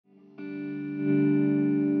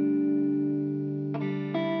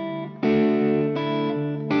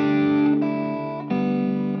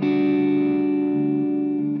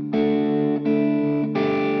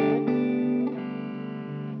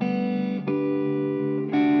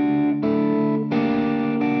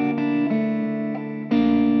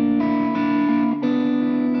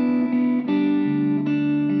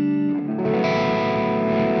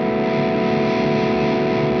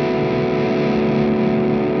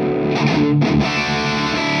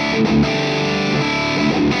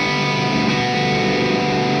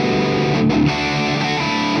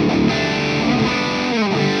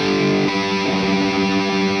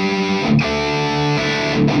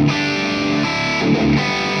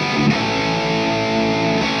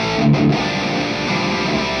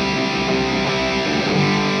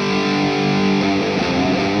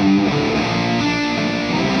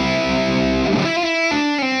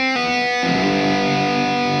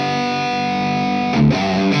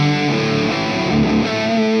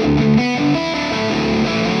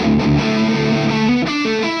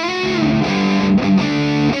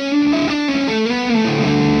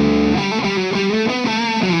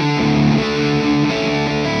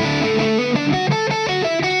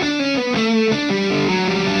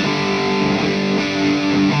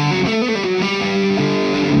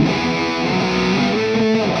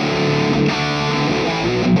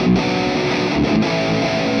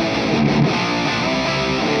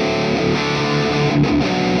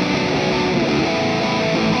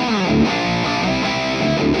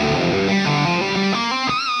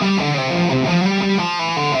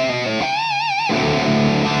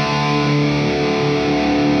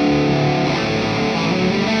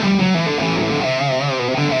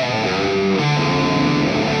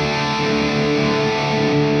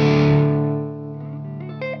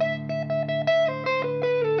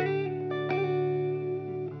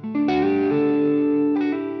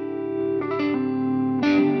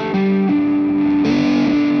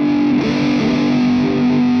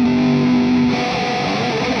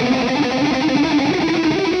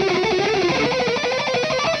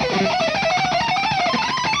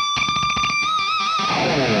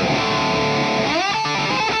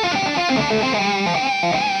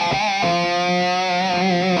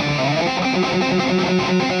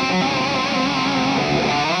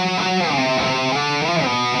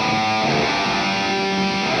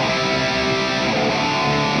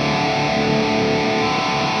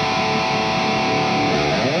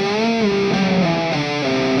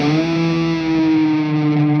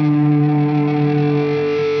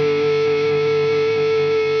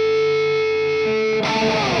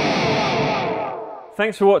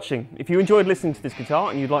Thanks for watching. If you enjoyed listening to this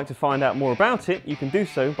guitar and you'd like to find out more about it, you can do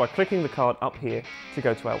so by clicking the card up here to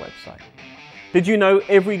go to our website. Did you know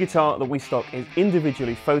every guitar that we stock is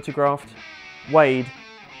individually photographed, weighed,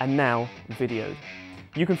 and now videoed?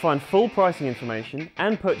 You can find full pricing information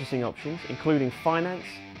and purchasing options, including finance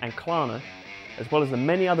and Klarna, as well as the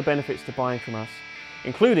many other benefits to buying from us,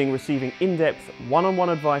 including receiving in-depth one-on-one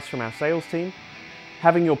advice from our sales team,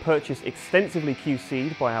 having your purchase extensively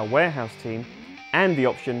QC'd by our warehouse team, and the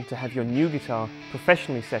option to have your new guitar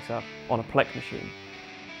professionally set up on a Plek machine.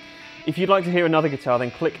 If you'd like to hear another guitar,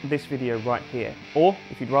 then click this video right here. Or,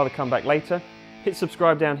 if you'd rather come back later, hit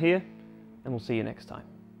subscribe down here, and we'll see you next time.